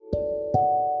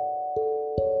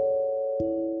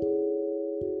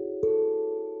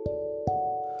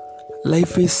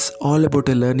Life is all about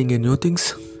learning a new things,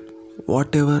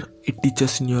 whatever it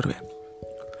teaches in your way.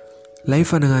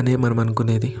 Life అనగానే మనం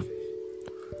అనుకునేది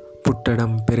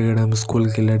పుట్టడం, పెరగడం,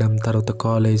 స్కూల్కి వెళ్ళడం, తర్వాత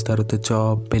కాలేజ్, తర్వాత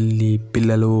జాబ్, పెళ్ళి,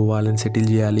 పిల్లలు, వాళ్ళని సెటిల్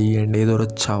చేయాలి అండ్ ఏదో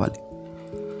రోజు చావాలి.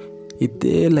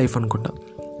 ఇదే లైఫ్ అనుకుంటాం.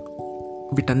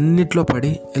 వీటన్నిటిలో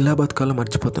పడి ఎలా బతకాలో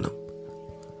మర్చిపోతున్నాం.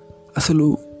 అసలు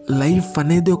లైఫ్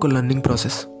అనేది ఒక లర్నింగ్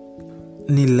ప్రాసెస్.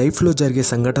 నీ లైఫ్లో జరిగే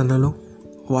సంఘటనలు,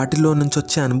 వాటిలో నుంచి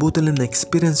వచ్చే అనుభూతులను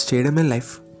ఎక్స్పీరియన్స్ చేయడమే లైఫ్.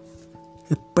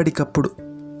 ఎప్పటికప్పుడు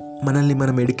మనల్ని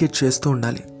మనం ఎడ్యుకేట్ చేస్తూ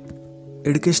ఉండాలి.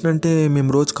 ఎడ్యుకేషన్ అంటే మేము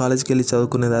రోజు కాలేజ్కి వెళ్ళి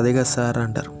చదువుకునేది అదే కదా సార్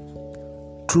అంటారు.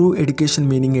 ట్రూ ఎడ్యుకేషన్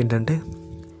మీనింగ్ ఏంటంటే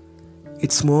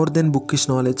it's more than bookish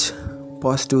knowledge,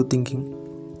 positive thinking.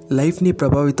 లైఫ్ని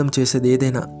ప్రభావితం చేసేది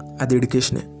ఏదైనా అది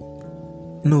ఎడ్యుకేషనే.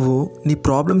 నువ్వు నీ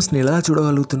ప్రాబ్లమ్స్ని ఎలా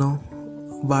చూడగలుగుతున్నావు,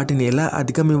 వాటిని ఎలా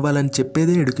అధిగమివ్వాలని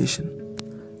చెప్పేదే ఎడ్యుకేషన్.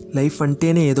 లైఫ్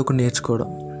అంటేనే ఏదో ఒకటి నేర్చుకోవడం,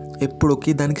 ఎప్పుడు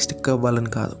ఒకే దానికి స్టిక్ అవ్వాలని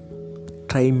కాదు.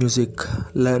 Try music,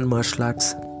 learn martial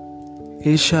arts.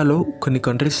 ఏషియాలో కొన్ని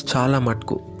కంట్రీస్ చాలా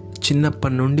మటుకు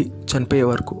చిన్నప్పటి నుండి చనిపోయే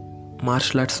వరకు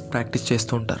మార్షల్ ఆర్ట్స్ ప్రాక్టీస్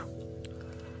చేస్తూ ఉంటారు.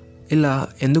 ఇలా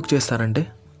ఎందుకు చేస్తారంటే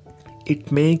it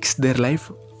makes their life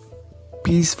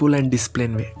peaceful and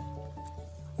discipline way.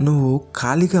 నువ్వు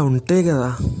ఖాళీగా ఉంటే కదా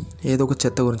ఏదో ఒక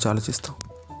చెత్త గురించి ఆలోచిస్తావు.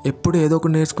 ఎప్పుడు ఏదో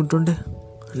ఒకటి నేర్చుకుంటుంటే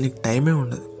నీకు టైమే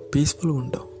ఉండదు, పీస్ఫుల్గా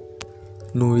ఉంటావు.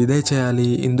 నువ్వు ఇదే చేయాలి,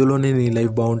 ఇందులోనే నీ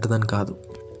లైఫ్ బాగుంటుందని కాదు.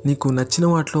 నీకు నచ్చిన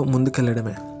వాటిలో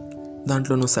ముందుకెళ్ళడమే.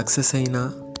 దాంట్లో నువ్వు సక్సెస్ అయినా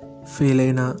ఫెయిల్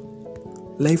అయినా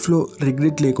లైఫ్లో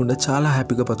రిగ్రెట్ లేకుండా చాలా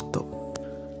హ్యాపీగా బతుకుతావు.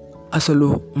 అసలు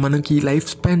మనకి లైఫ్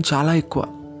స్పాన్ చాలా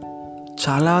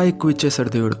ఎక్కువ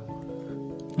ఇచ్చేశాడు దేవుడు.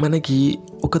 మనకి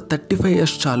ఒక 35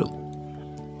 years చాలు.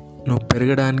 నువ్వు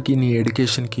పెరగడానికి, నీ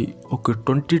ఎడ్యుకేషన్కి ఒక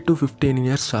 20 to 15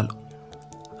 years చాలు.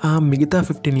 ఆ మిగతా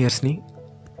 15 yearsని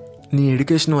నీ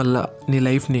ఎడ్యుకేషన్ వల్ల నీ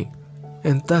లైఫ్ని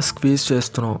ఎంత స్క్వీజ్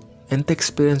చేస్తున్నావు, ఎంత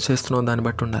ఎక్స్పీరియన్స్ చేస్తున్నావు దాన్ని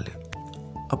బట్టి ఉండాలి.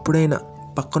 అప్పుడైనా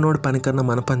పక్కనోడి పని కన్నా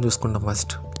మన పని చూసుకుంటాం.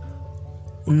 ఫస్ట్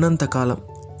ఉన్నంతకాలం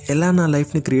ఎలా నా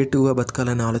లైఫ్ని క్రియేటివ్గా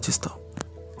బతకాలని ఆలోచిస్తావు.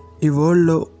 ఈ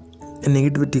వరల్డ్లో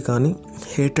నెగిటివిటీ కానీ,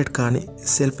 హేటెడ్ కానీ,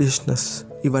 సెల్ఫిష్నెస్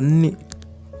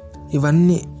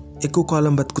ఇవన్నీ ఎక్కువ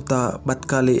కాలం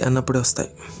బతకాలి అన్నప్పుడే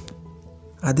వస్తాయి.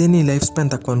 అదే నీ లైఫ్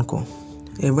స్పాన్ తక్కువ అనుకో,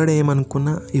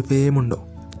 ఎవడేమనుకున్నా ఇవేముండవు.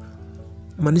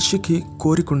 మనిషికి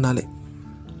కోరిక ఉండాలి,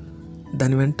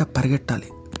 దాని వెంట పరిగెట్టాలి.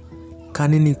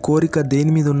 కానీ నీ కోరిక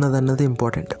దేని మీద ఉన్నదన్నది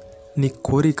ఇంపార్టెంట్. నీ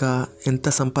కోరిక ఎంత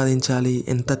సంపాదించాలి,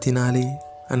 ఎంత తినాలి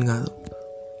అని కాదు,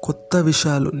 కొత్త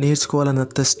విషయాలు నేర్చుకోవాలన్న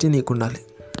థర్స్ట్ నీకు ఉండాలి.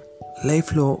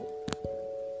 లైఫ్లో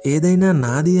ఏదైనా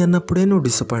నాది అన్నప్పుడే నువ్వు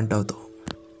డిసప్పాయింట్ అవుతావు.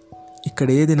 ఇక్కడ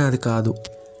ఏది నాది కాదు,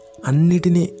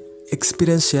 అన్నిటినీ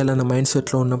ఎక్స్పీరియన్స్ చేయాలన్న మైండ్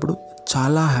సెట్లో ఉన్నప్పుడు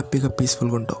చాలా హ్యాపీగా,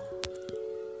 పీస్ఫుల్గా ఉంటావు.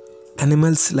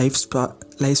 యానిమల్స్ లైఫ్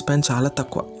స్పాన్ చాలా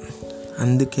తక్కువ,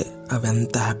 అందుకే అవి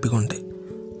అంత హ్యాపీగా ఉంటాయి,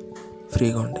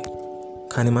 ఫ్రీగా ఉంటాయి.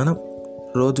 కానీ మనం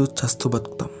రోజు చస్తూ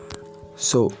బతుకుతాం.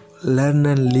 So learn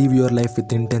and live your life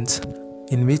with intense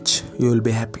in which you will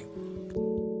be happy.